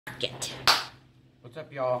Get. What's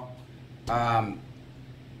up, y'all?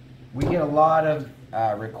 We get a lot of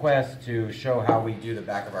requests to show how we do the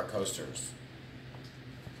back of our coasters.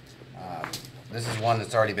 This is one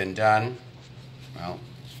that's already been done. Well,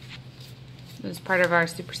 It was part of our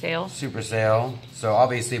super sale. super sale. So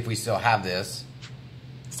obviously, if we still have this,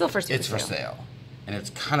 Still for super it's sale. for sale, and it's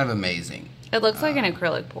kind of amazing. It looks like an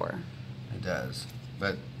acrylic pour. It does,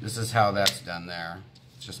 but this is how that's done there.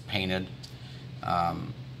 It's just painted.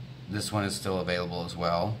 This one is still available as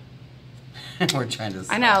well. We're trying to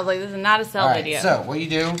sell. I know, like this is not a sell video. So what you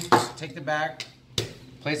do is take the back,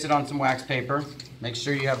 place it on some wax paper. Make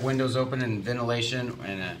sure you have windows open and ventilation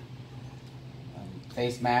and a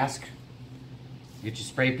face mask. Get your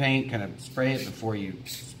spray paint, kind of spray it before you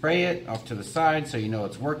spray it off to the side so you know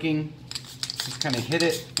it's working. Just kind of hit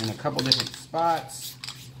it in a couple different spots,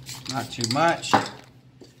 not too much.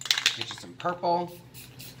 Get you some purple.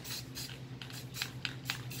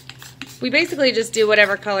 We basically just do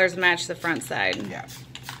whatever colors match the front side. Yeah.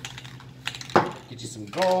 Get you some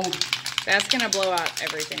gold. That's going to blow out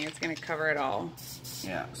everything. It's going to cover it all.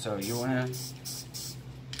 Yeah, so you want to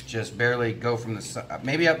just barely go from the side,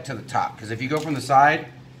 maybe up to the top, because if you go from the side,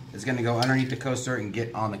 it's going to go underneath the coaster and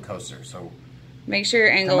get on the coaster. So make sure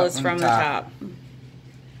your angle is from the top.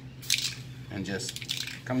 And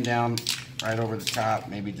just come down right over the top,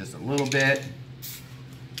 maybe just a little bit.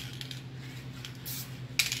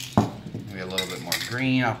 Maybe a little bit more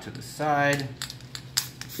green off to the side.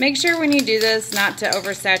 Make sure when you do this not to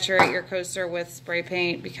oversaturate your coaster with spray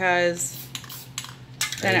paint because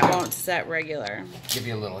then it won't set regular. Give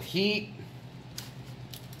you a little heat.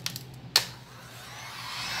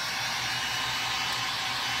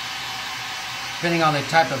 Depending on the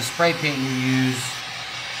type of spray paint you use,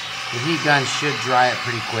 the heat gun should dry it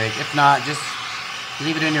pretty quick. If not, just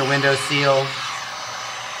leave it in your window seal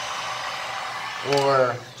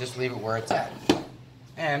or just leave it where it's at.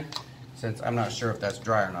 And since I'm not sure if that's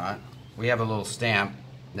dry or not, we have a little stamp,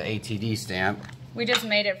 the ATD stamp. We just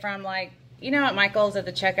made it from, like, you know at Michael's at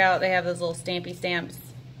the checkout, they have those little stampy stamps.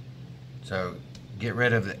 So get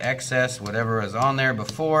rid of the excess, whatever was on there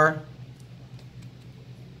before.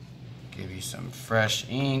 Give you some fresh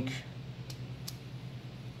ink.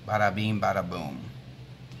 Bada beam, bada boom.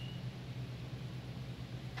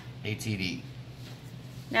 ATD.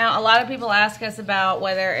 Now, a lot of people ask us about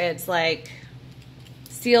whether it's like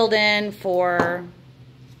sealed in for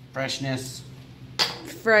Freshness.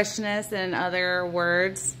 and other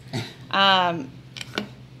words. I'm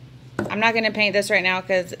not going to paint this right now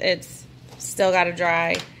because it's still got to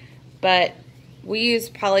dry, but we use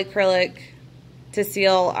polyacrylic to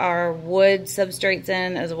seal our wood substrates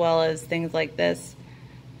in as well as things like this.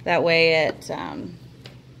 That way it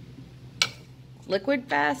liquid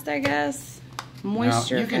fast, I guess.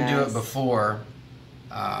 Moisture now, you can fast. do it before.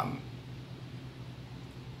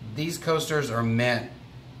 These coasters are meant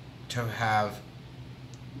to have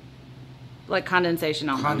like condensation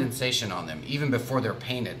on them, even before they're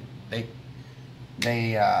painted. They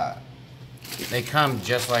come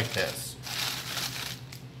just like this.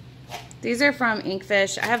 These are from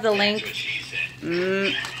Inkfish. I have the link.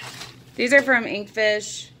 These are from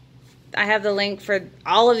Inkfish. I have the link for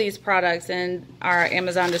all of these products in our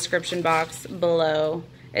Amazon description box below.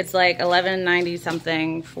 It's like $11.90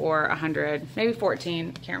 something for 100, maybe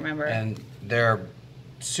 14. Can't remember. And they're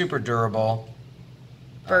super durable.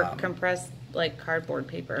 For compressed like cardboard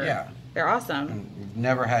paper. Yeah. They're awesome. And we've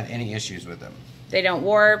never had any issues with them. They don't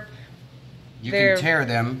warp. You can tear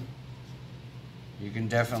them. You can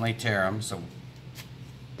definitely tear them. So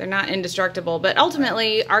they're not indestructible. But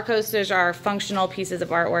ultimately, our coasters are functional pieces of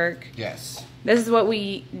artwork. yes. This is what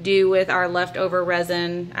we do with our leftover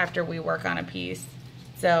resin after we work on a piece.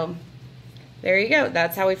 So there you go.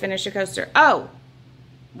 That's how we finish a coaster. Oh,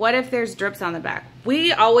 what if there's drips on the back?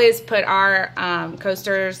 We always put our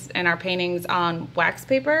coasters and our paintings on wax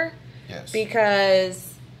paper. Yes.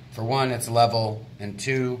 Because for one, it's level, and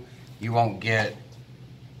two, you won't get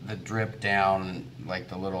the drip down like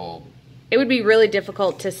the little... It would be really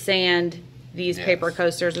difficult to sand these Yes. paper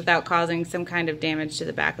coasters without causing some kind of damage to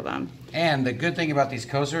the back of them. And the good thing about these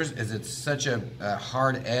coasters is it's such a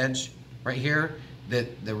hard edge right here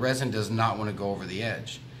that the resin does not want to go over the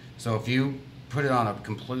edge. So if you put it on a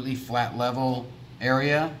completely flat level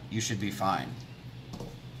area, you should be fine.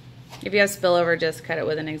 If you have spillover, just cut it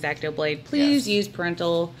with an X-Acto blade. Please Yes. use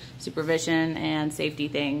parental supervision and safety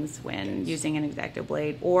things when using an X-Acto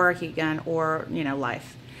blade or a heat gun or, you know,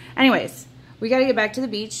 life. Anyways, we got to get back to the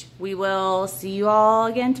beach. We will see you all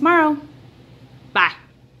again tomorrow. Bye.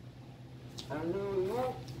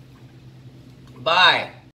 Bye.